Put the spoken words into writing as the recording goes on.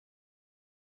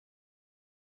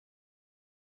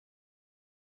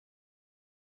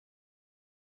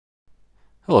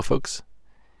Hello folks.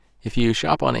 If you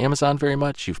shop on Amazon very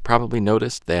much, you've probably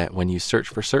noticed that when you search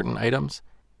for certain items,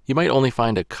 you might only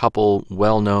find a couple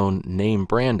well-known name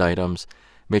brand items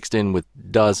mixed in with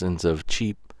dozens of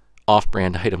cheap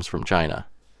off-brand items from China.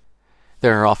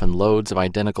 There are often loads of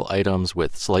identical items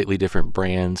with slightly different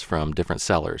brands from different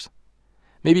sellers.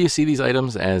 Maybe you see these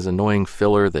items as annoying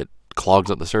filler that clogs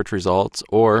up the search results,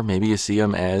 or maybe you see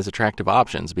them as attractive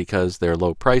options because they're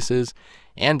low prices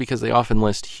and because they often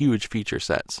list huge feature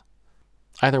sets.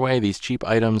 Either way, these cheap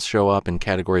items show up in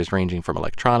categories ranging from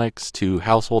electronics to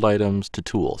household items to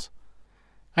tools.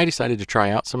 I decided to try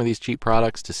out some of these cheap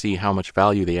products to see how much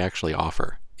value they actually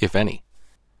offer, if any.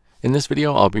 In this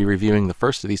video, I'll be reviewing the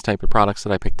first of these type of products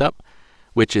that I picked up,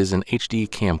 which is an HD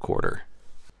camcorder.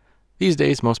 These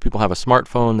days, most people have a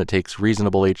smartphone that takes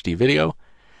reasonable HD video,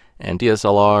 and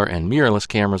DSLR and mirrorless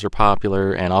cameras are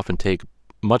popular and often take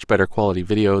much better quality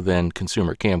video than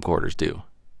consumer camcorders do.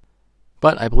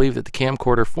 But I believe that the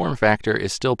camcorder form factor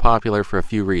is still popular for a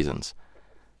few reasons.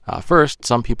 First,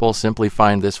 some people simply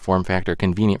find this form factor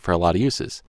convenient for a lot of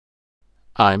uses.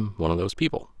 I'm one of those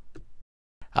people.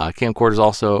 Camcorders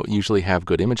also usually have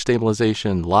good image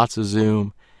stabilization, lots of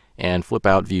zoom, and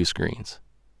flip-out view screens.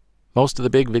 Most of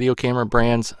the big video camera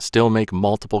brands still make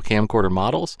multiple camcorder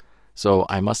models, so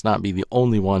I must not be the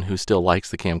only one who still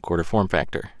likes the camcorder form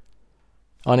factor.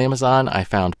 On Amazon, I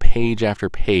found page after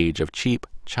page of cheap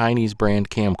Chinese brand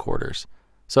camcorders,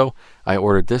 so I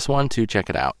ordered this one to check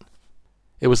it out.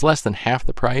 It was less than half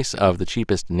the price of the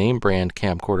cheapest name brand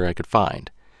camcorder I could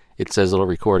find. It says it'll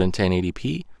record in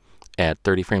 1080p at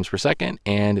 30 frames per second,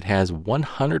 and it has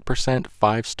 100%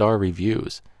 5-star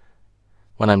reviews.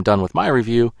 When I'm done with my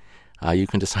review, you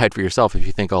can decide for yourself if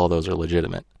you think all of those are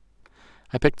legitimate.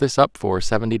 I picked this up for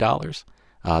 $70.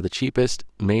 The cheapest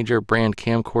major brand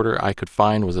camcorder I could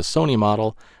find was a Sony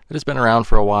model that has been around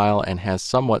for a while and has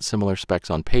somewhat similar specs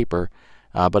on paper,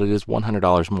 but it is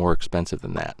 $100 more expensive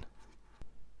than that.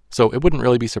 So it wouldn't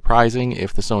really be surprising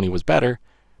if the Sony was better,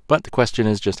 but the question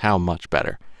is just how much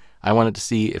better. I wanted to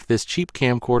see if this cheap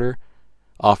camcorder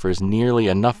offers nearly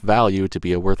enough value to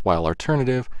be a worthwhile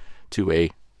alternative to a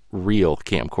real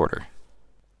camcorder.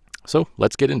 So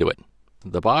let's get into it.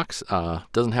 The box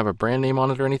doesn't have a brand name on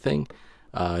it or anything.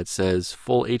 It says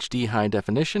full HD high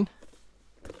definition.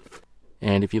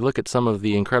 And if you look at some of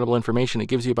the incredible information it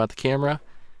gives you about the camera,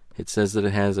 it says that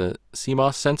it has a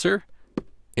CMOS sensor,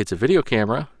 it's a video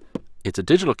camera, it's a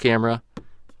digital camera,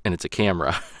 and it's a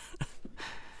camera.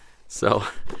 So,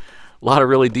 a lot of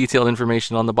really detailed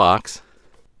information on the box.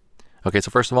 Okay,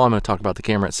 so first of all, I'm going to talk about the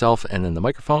camera itself and then the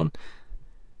microphone.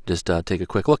 Just take a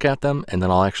quick look at them, and then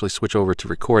I'll actually switch over to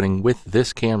recording with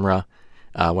this camera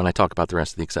when I talk about the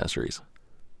rest of the accessories.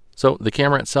 So the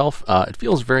camera itself, it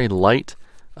feels very light,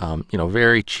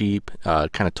 very cheap,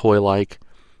 kind of toy-like,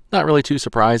 not really too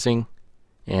surprising.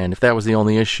 And if that was the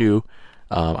only issue,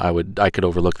 I could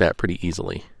overlook that pretty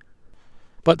easily.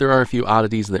 But there are a few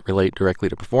oddities that relate directly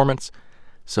to performance,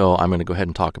 so I'm going to go ahead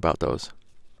and talk about those.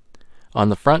 On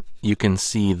the front, you can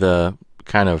see the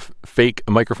kind of fake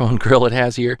microphone grill it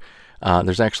has here.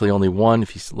 There's actually only one.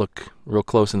 If you look real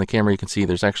close in the camera, you can see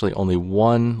there's actually only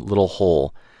one little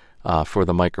hole for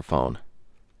the microphone.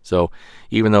 So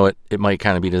even though it might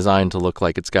kind of be designed to look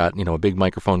like it's got, a big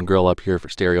microphone grill up here for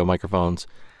stereo microphones,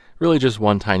 really just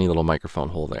one tiny little microphone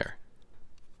hole there.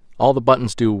 All the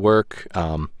buttons do work.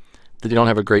 They don't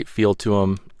have a great feel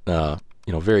to them.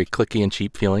 Very clicky and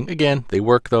cheap feeling. Again, they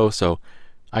work though, so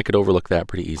I could overlook that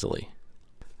pretty easily.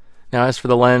 Now, as for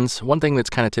the lens, one thing that's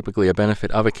kind of typically a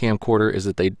benefit of a camcorder is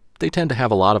that they tend to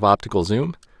have a lot of optical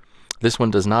zoom. This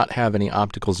one does not have any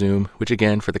optical zoom, which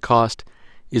again, for the cost,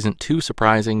 isn't too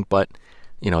surprising, but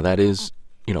that is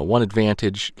one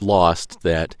advantage lost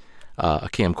that a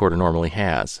camcorder normally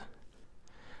has.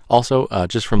 Also,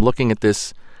 just from looking at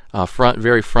this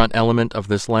very front element of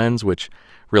this lens, which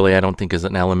really I don't think is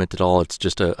an element at all, it's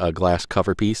just a glass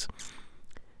cover piece,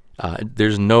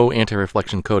 there's no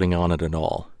anti-reflection coating on it at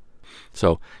all.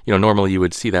 So, normally you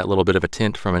would see that little bit of a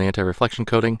tint from an anti-reflection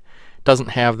coating. Doesn't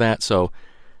have that, so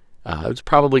it's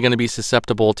probably going to be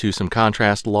susceptible to some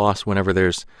contrast loss whenever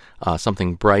there's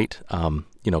something bright, kind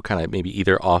of maybe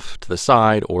either off to the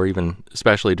side or even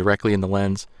especially directly in the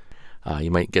lens. You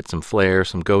might get some flare,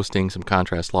 some ghosting, some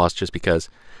contrast loss just because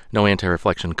no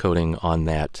anti-reflection coating on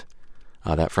that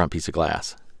front piece of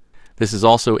glass. This is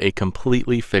also a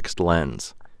completely fixed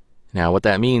lens. Now, what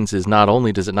that means is not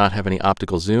only does it not have any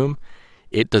optical zoom,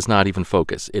 it does not even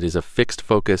focus. It is a fixed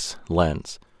focus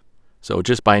lens. So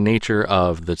just by nature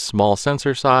of the small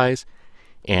sensor size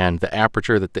and the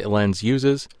aperture that the lens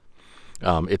uses,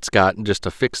 it's got just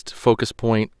a fixed focus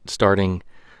point starting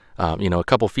a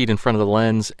couple feet in front of the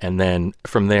lens, and then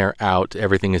from there out,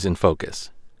 everything is in focus.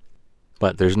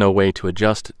 But there's no way to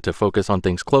adjust to focus on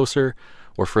things closer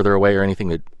or further away or anything.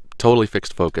 That totally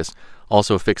fixed focus.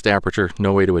 Also fixed aperture,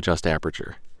 no way to adjust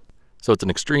aperture. So it's an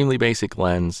extremely basic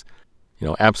lens,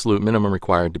 absolute minimum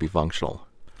required to be functional.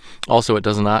 Also, it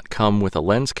does not come with a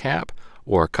lens cap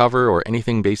or a cover or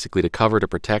anything basically to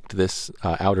protect this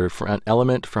outer front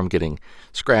element from getting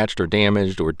scratched or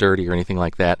damaged or dirty or anything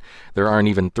like that. There aren't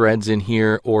even threads in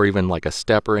here or even like a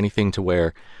step or anything to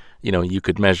where you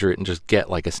could measure it and just get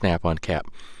like a snap-on cap.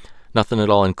 Nothing at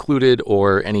all included,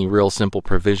 or any real simple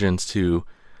provisions to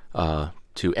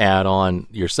add on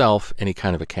yourself any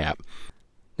kind of a cap.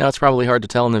 Now, it's probably hard to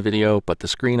tell in the video, but the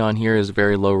screen on here is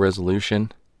very low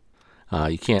resolution.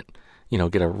 You can't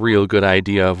get a real good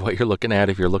idea of what you're looking at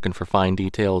if you're looking for fine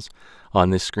details on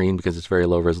this screen because it's very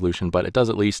low resolution, but it does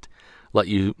at least let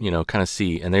you kind of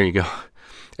see. And there you go.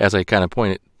 As I kind of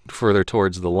point it further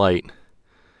towards the light,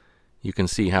 you can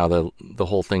see how the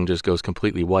whole thing just goes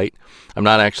completely white. I'm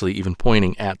not actually even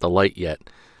pointing at the light yet.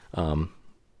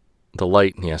 The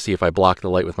light, see if I block the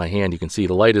light with my hand, you can see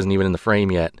the light isn't even in the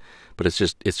frame yet, but it's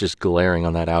just glaring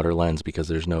on that outer lens because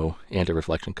there's no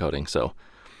anti-reflection coating. So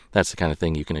that's the kind of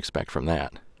thing you can expect from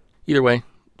that. Either way,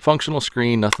 functional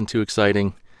screen, nothing too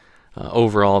exciting.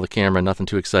 Overall, the camera, nothing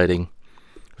too exciting.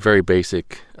 Very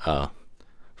basic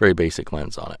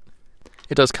lens on it.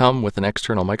 It does come with an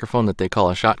external microphone that they call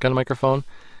a shotgun microphone,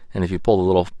 and if you pull the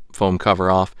little foam cover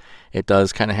off, it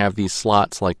does kind of have these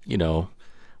slots like you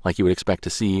would expect to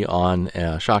see on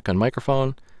a shotgun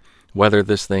microphone. Whether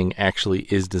this thing actually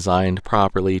is designed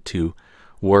properly to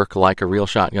work like a real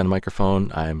shotgun microphone,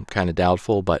 I'm kind of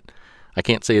doubtful, but I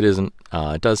can't say it isn't.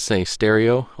 It does say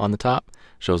stereo on the top,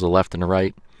 shows a left and a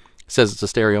right. It says it's a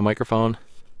stereo microphone.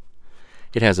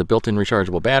 It has a built-in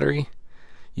rechargeable battery.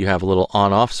 You have a little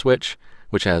on-off switch,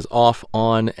 which has off,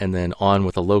 on, and then on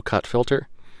with a low-cut filter.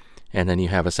 And then you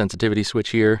have a sensitivity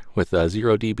switch here with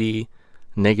 0 dB,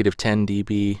 negative 10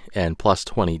 dB, and plus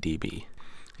 20 dB.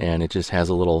 And it just has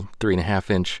a little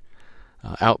 3.5-inch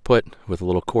output with a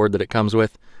little cord that it comes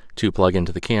with to plug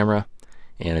into the camera.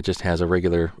 And it just has a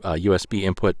regular USB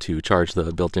input to charge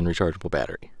the built-in rechargeable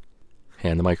battery.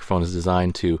 And the microphone is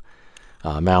designed to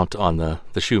mount on the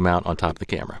shoe mount on top of the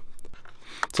camera.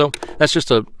 So that's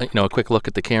just a quick look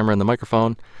at the camera and the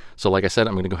microphone. So like I said,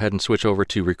 I'm going to go ahead and switch over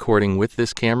to recording with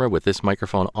this camera with this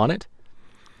microphone on it.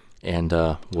 And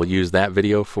we'll use that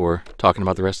video for talking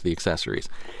about the rest of the accessories.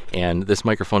 And this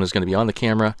microphone is going to be on the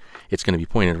camera. It's going to be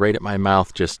pointed right at my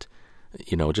mouth, just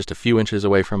a few inches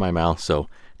away from my mouth. So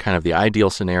kind of the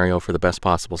ideal scenario for the best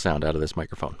possible sound out of this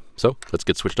microphone. So let's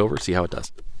get switched over, see how it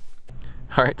does.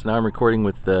 All right, so now I'm recording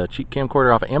with the cheap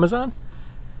camcorder off of Amazon.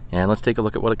 And let's take a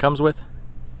look at what it comes with.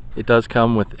 It does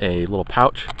come with a little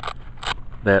pouch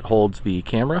that holds the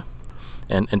camera.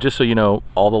 And just so you know,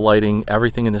 all the lighting,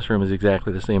 everything in this room is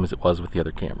exactly the same as it was with the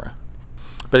other camera.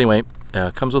 But anyway,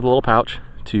 it comes with a little pouch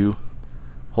to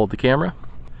hold the camera.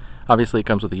 Obviously it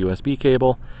comes with a USB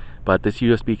cable, but this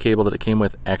USB cable that it came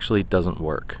with actually doesn't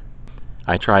work.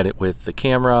 I tried it with the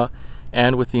camera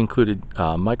and with the included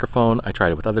microphone. I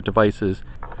tried it with other devices.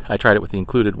 I tried it with the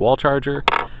included wall charger.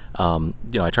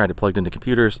 I tried it plugged into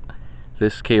computers.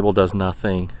 This cable does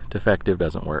nothing. Defective,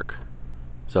 doesn't work.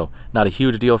 So not a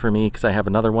huge deal for me because I have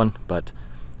another one, but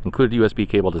included USB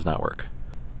cable does not work.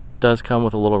 Does come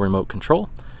with a little remote control.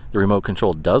 The remote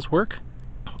control does work.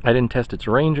 I didn't test its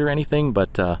range or anything,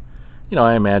 but I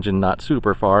imagine not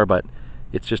super far, but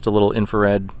it's just a little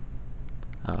infrared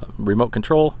remote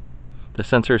control. The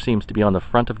sensor seems to be on the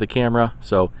front of the camera,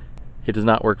 so it does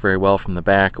not work very well from the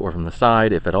back or from the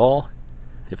side, if at all.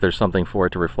 If there's something for it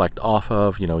to reflect off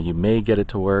of, you may get it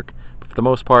to work. But for the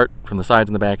most part, from the sides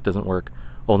and the back, it doesn't work.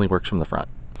 Only works from the front.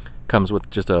 Comes with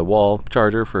just a wall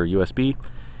charger for USB,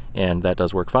 and that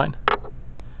does work fine.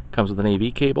 Comes with an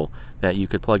AV cable that you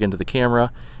could plug into the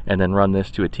camera and then run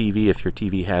this to a TV if your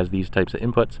TV has these types of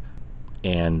inputs,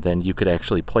 and then you could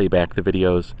actually play back the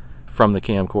videos from the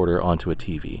camcorder onto a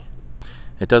TV.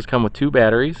 It does come with 2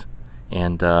 batteries,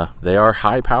 and they are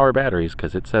high power batteries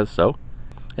because it says so,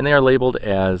 and they are labeled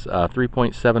as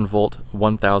 3.7 volt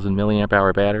 1000 milliamp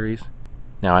hour batteries.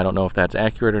 Now I don't know if that's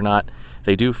accurate or not.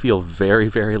 They do feel very,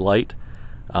 very light.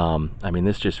 I mean,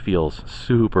 this just feels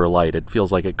super light. It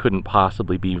feels like it couldn't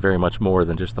possibly be very much more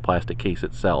than just the plastic case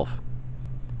itself.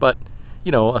 But,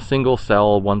 a single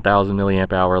cell 1000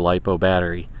 milliamp hour LiPo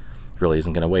battery really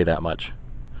isn't going to weigh that much.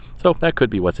 So that could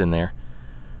be what's in there.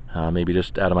 Maybe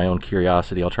just out of my own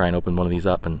curiosity, I'll try and open one of these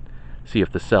up and see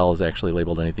if the cell is actually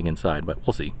labeled anything inside, but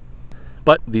we'll see.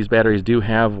 But these batteries do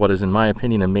have what is, in my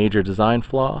opinion, a major design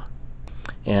flaw.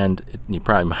 And you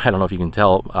probably, I don't know if you can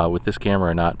tell with this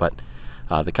camera or not, but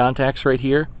the contacts right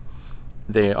here,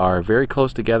 they are very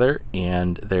close together,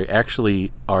 and they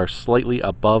actually are slightly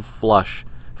above flush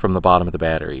from the bottom of the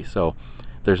battery. So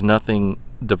there's nothing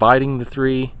dividing the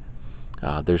three.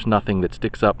 There's nothing that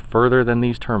sticks up further than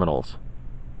these terminals.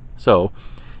 So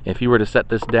if you were to set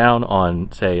this down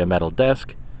on, say, a metal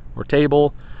desk or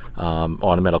table,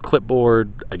 on a metal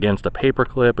clipboard, against a paper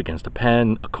clip, against a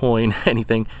pen, a coin,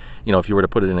 anything, you know, if you were to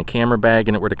put it in a camera bag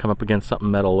and it were to come up against something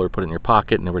metal, or put it in your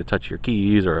pocket and it were to touch your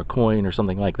keys or a coin or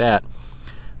something like that,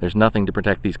 there's nothing to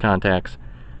protect these contacts.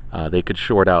 They could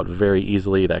short out very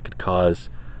easily. That could cause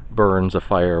burns, a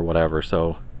fire, or whatever.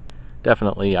 So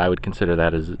definitely I would consider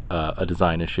that as a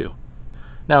design issue.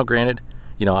 Now granted,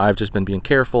 you know, I've just been being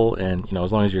careful, and you know,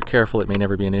 as long as you're careful, it may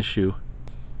never be an issue.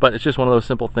 But it's just one of those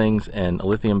simple things, and a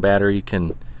lithium battery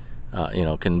can you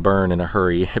know, can burn in a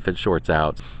hurry if it shorts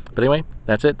out. But anyway,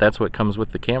 that's it. That's what comes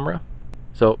with the camera.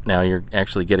 So now you're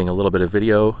actually getting a little bit of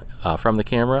video from the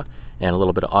camera and a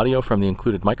little bit of audio from the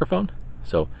included microphone.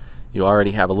 So you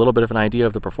already have a little bit of an idea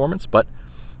of the performance, but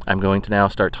I'm going to now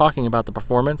start talking about the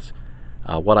performance,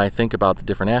 what I think about the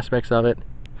different aspects of it,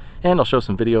 and I'll show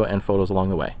some video and photos along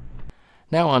the way.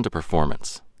 Now on to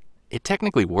performance. It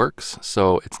technically works,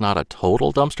 so it's not a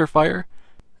total dumpster fire.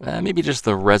 Maybe just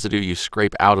the residue you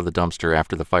scrape out of the dumpster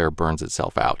after the fire burns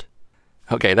itself out.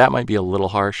 Okay, that might be a little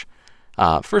harsh.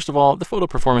 First of all, the photo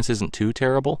performance isn't too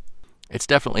terrible. It's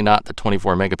definitely not the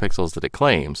 24 megapixels that it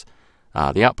claims.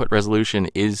 The output resolution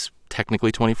is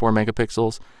technically 24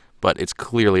 megapixels, but it's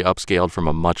clearly upscaled from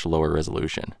a much lower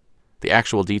resolution. The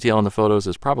actual detail in the photos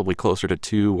is probably closer to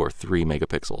 2 or 3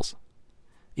 megapixels.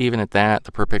 Even at that,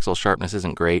 the per pixel sharpness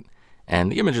isn't great,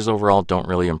 and the images overall don't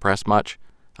really impress much.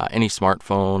 Any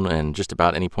smartphone and just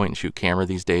about any point-and-shoot camera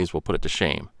these days will put it to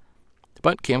shame.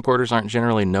 But camcorders aren't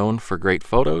generally known for great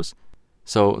photos,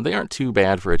 so they aren't too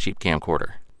bad for a cheap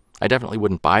camcorder. I definitely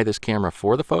wouldn't buy this camera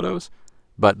for the photos,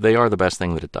 but they are the best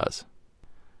thing that it does.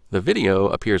 The video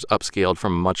appears upscaled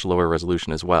from a much lower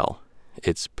resolution as well.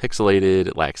 It's pixelated,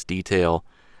 it lacks detail.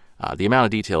 The amount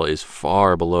of detail is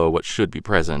far below what should be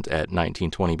present at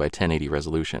 1920 by 1080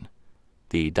 resolution.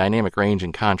 The dynamic range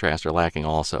and contrast are lacking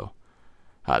also.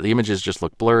 The images just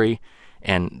look blurry,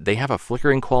 and they have a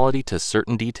flickering quality to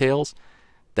certain details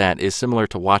that is similar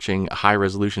to watching a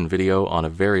high-resolution video on a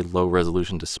very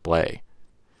low-resolution display.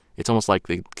 It's almost like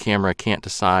the camera can't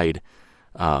decide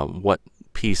what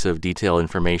piece of detail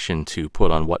information to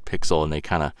put on what pixel, and they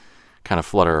kind of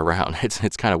flutter around.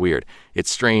 It's kind of weird.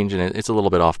 It's strange, and it's a little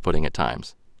bit off-putting at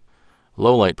times.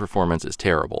 Low light performance is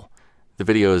terrible. The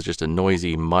video is just a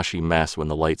noisy, mushy mess when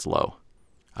the light's low.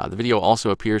 The video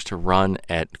also appears to run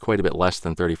at quite a bit less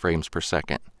than 30 frames per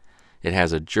second. It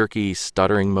has a jerky,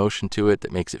 stuttering motion to it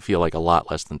that makes it feel like a lot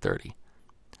less than 30.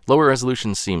 Lower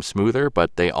resolutions seem smoother,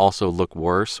 but they also look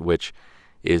worse, which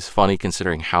is funny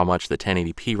considering how much the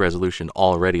 1080p resolution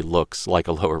already looks like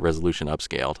a lower resolution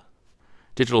upscaled.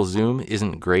 Digital zoom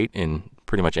isn't great in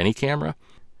pretty much any camera,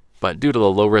 but due to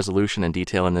the low resolution and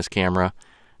detail in this camera,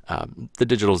 the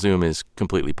digital zoom is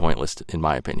completely pointless in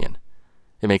my opinion.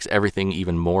 It makes everything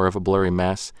even more of a blurry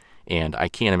mess, and I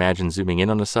can't imagine zooming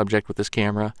in on a subject with this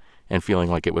camera and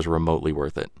feeling like it was remotely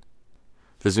worth it.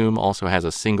 The zoom also has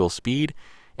a single speed,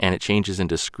 and it changes in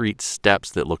discrete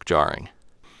steps that look jarring.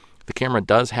 The camera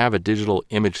does have a digital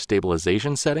image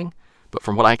stabilization setting, but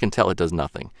from what I can tell, it does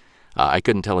nothing. I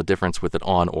couldn't tell a difference with it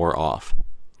on or off.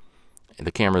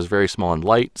 The camera is very small and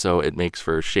light, so it makes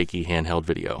for shaky handheld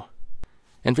video.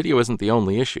 And video isn't the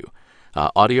only issue.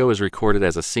 Audio is recorded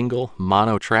as a single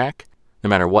mono track, no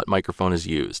matter what microphone is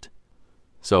used.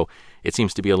 So it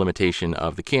seems to be a limitation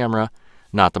of the camera,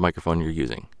 not the microphone you're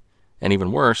using. And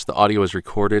even worse, the audio is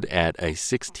recorded at a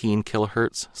 16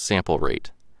 kilohertz sample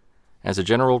rate. As a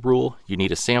general rule, you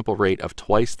need a sample rate of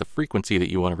twice the frequency that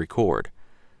you want to record.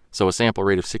 So a sample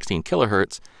rate of 16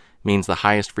 kilohertz means the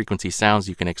highest frequency sounds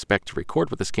you can expect to record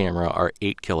with this camera are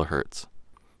 8 kilohertz.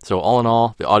 So all in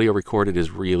all, the audio recorded is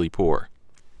really poor.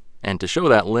 And to show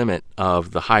that limit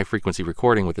of the high frequency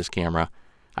recording with this camera,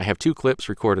 I have 2 clips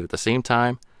recorded at the same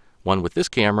time, one with this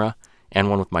camera and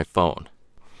one with my phone.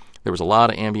 There was a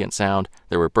lot of ambient sound,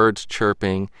 there were birds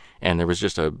chirping, and there was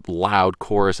just a loud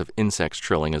chorus of insects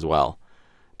trilling as well.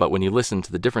 But when you listen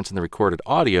to the difference in the recorded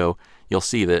audio, you'll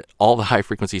see that all the high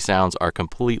frequency sounds are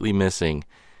completely missing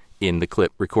in the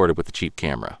clip recorded with the cheap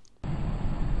camera.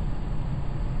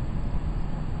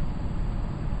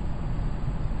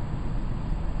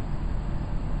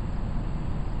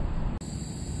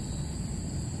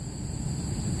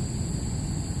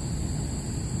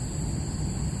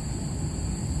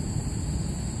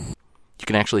 You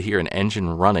can actually hear an engine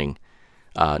running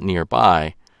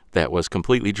nearby that was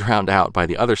completely drowned out by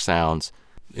the other sounds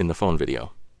in the phone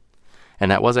video. And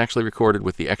that was actually recorded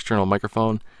with the external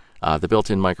microphone. The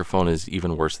built-in microphone is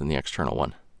even worse than the external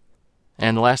one.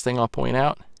 And the last thing I'll point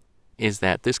out is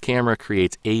that this camera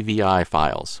creates AVI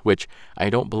files, which I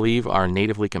don't believe are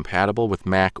natively compatible with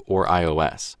Mac or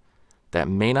iOS. That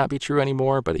may not be true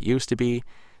anymore, but it used to be,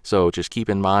 so just keep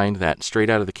in mind that straight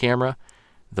out of the camera,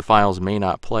 the files may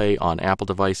not play on Apple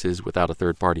devices without a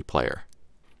third-party player.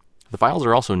 The files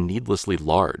are also needlessly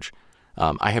large.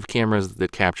 I have cameras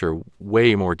that capture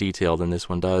way more detail than this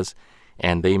one does,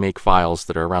 and they make files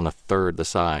that are around a third the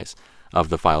size of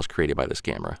the files created by this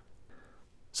camera.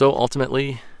 So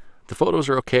ultimately, the photos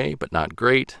are okay, but not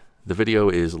great. The video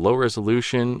is low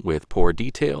resolution with poor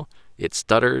detail. It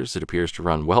stutters. It appears to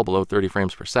run well below 30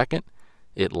 frames per second.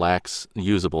 It lacks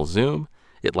usable zoom.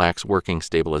 It lacks working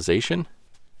stabilization.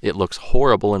 It looks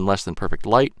horrible in less than perfect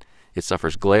light. It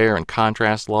suffers glare and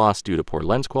contrast loss due to poor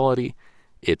lens quality.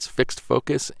 It's fixed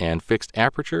focus and fixed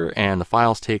aperture, and the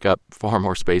files take up far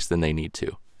more space than they need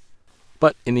to.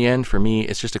 But in the end, for me,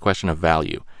 it's just a question of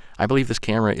value. I believe this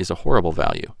camera is a horrible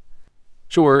value.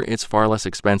 Sure, it's far less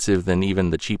expensive than even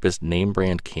the cheapest name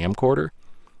brand camcorder,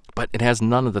 but it has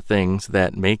none of the things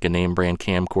that make a name brand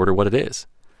camcorder what it is.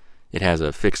 It has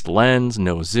a fixed lens,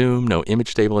 no zoom, no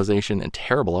image stabilization, and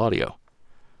terrible audio.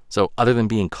 So other than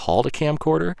being called a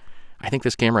camcorder, I think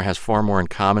this camera has far more in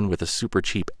common with a super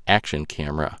cheap action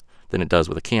camera than it does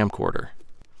with a camcorder.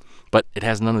 But it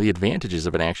has none of the advantages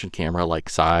of an action camera like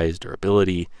size,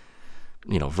 durability,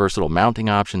 versatile mounting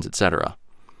options, etc.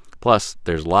 Plus,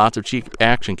 there's lots of cheap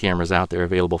action cameras out there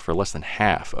available for less than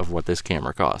half of what this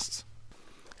camera costs.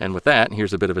 And with that,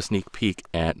 here's a bit of a sneak peek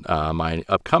at my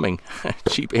upcoming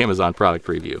cheap Amazon product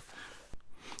review.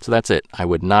 So that's it. I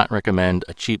would not recommend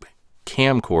a cheap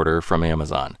camcorder from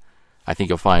Amazon. I think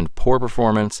you'll find poor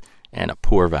performance and a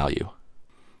poor value.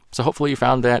 So hopefully you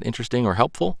found that interesting or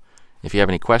helpful. If you have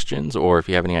any questions or if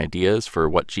you have any ideas for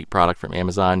what cheap product from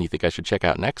Amazon you think I should check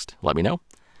out next, let me know.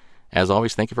 As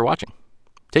always, thank you for watching.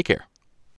 Take care.